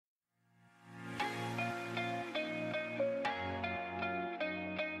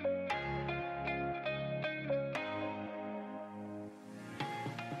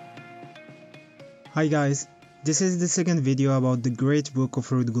Hi guys, this is the second video about the great book of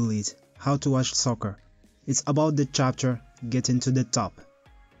Ruud Gullit, How to Watch Soccer. It's about the chapter Getting to the Top.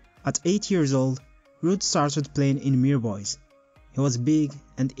 At 8 years old, Ruud started playing in Mirboys. He was big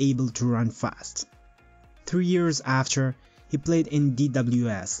and able to run fast. 3 years after, he played in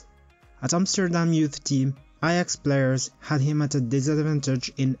DWS. At Amsterdam youth team, Ajax players had him at a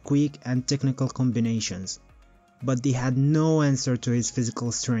disadvantage in quick and technical combinations, but they had no answer to his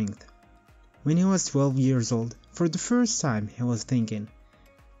physical strength. When he was 12 years old, for the first time he was thinking,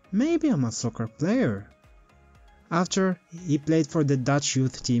 maybe I'm a soccer player. After, he played for the Dutch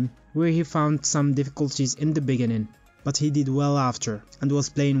youth team, where he found some difficulties in the beginning, but he did well after and was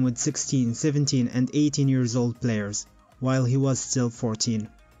playing with 16, 17 and 18 years old players, while he was still 14.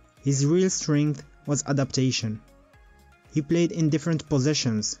 His real strength was adaptation. He played in different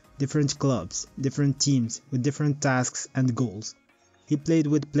positions, different clubs, different teams with different tasks and goals. He played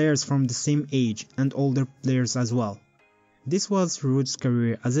with players from the same age and older players as well. This was Ruud's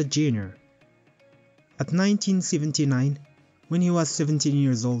career as a junior. At 1979, when he was 17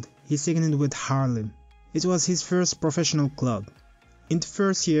 years old, he signed with Haarlem. It was his first professional club. In the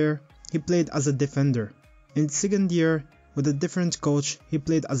first year, he played as a defender. In the second year, with a different coach, he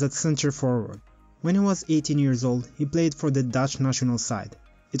played as a center forward. When he was 18 years old, he played for the Dutch national side.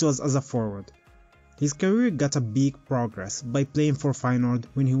 It was as a forward. His career got a big progress by playing for Feyenoord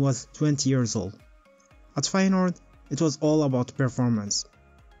when he was 20 years old. At Feyenoord, it was all about performance.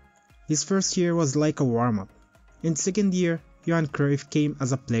 His first year was like a warm-up. In the second year, Johan Cruyff came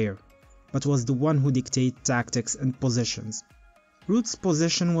as a player, but was the one who dictated tactics and positions. Ruud's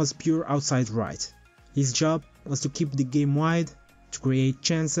position was pure outside right. His job was to keep the game wide, to create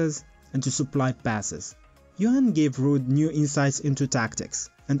chances, and to supply passes. Johan gave Ruud new insights into tactics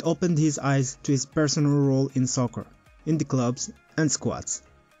and opened his eyes to his personal role in soccer, in the clubs and squads.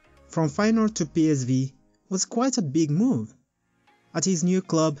 From Feyenoord to PSV was quite a big move. At his new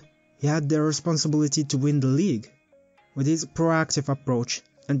club, he had the responsibility to win the league. With his proactive approach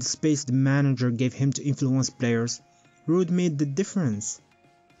and the space the manager gave him to influence players, Ruud made the difference.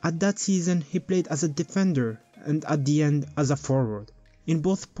 At that season, he played as a defender and at the end as a forward. In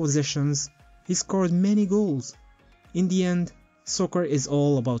both positions, he scored many goals. In the end, soccer is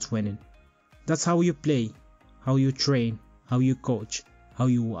all about winning. That's how you play, how you train, how you coach, how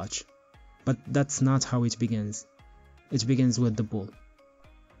you watch. But that's not how it begins. It begins with the ball.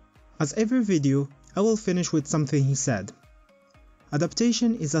 As every video, I will finish with something he said.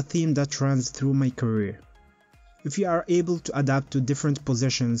 Adaptation is a theme that runs through my career. If you are able to adapt to different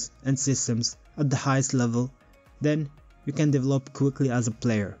positions and systems at the highest level, then you can develop quickly as a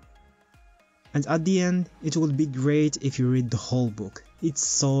player. And at the end, it will be great if you read the whole book. It's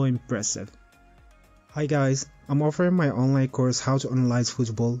so impressive. Hi guys, I'm offering my online course How to Analyze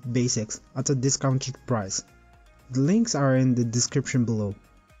Football Basics at a discounted price. The links are in the description below.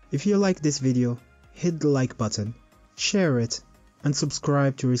 If you like this video, hit the like button, share it, and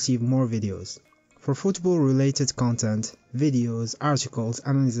subscribe to receive more videos. For football related content, videos, articles,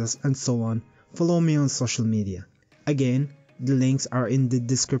 analysis and so on, follow me on social media. Again, the links are in the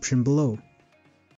description below.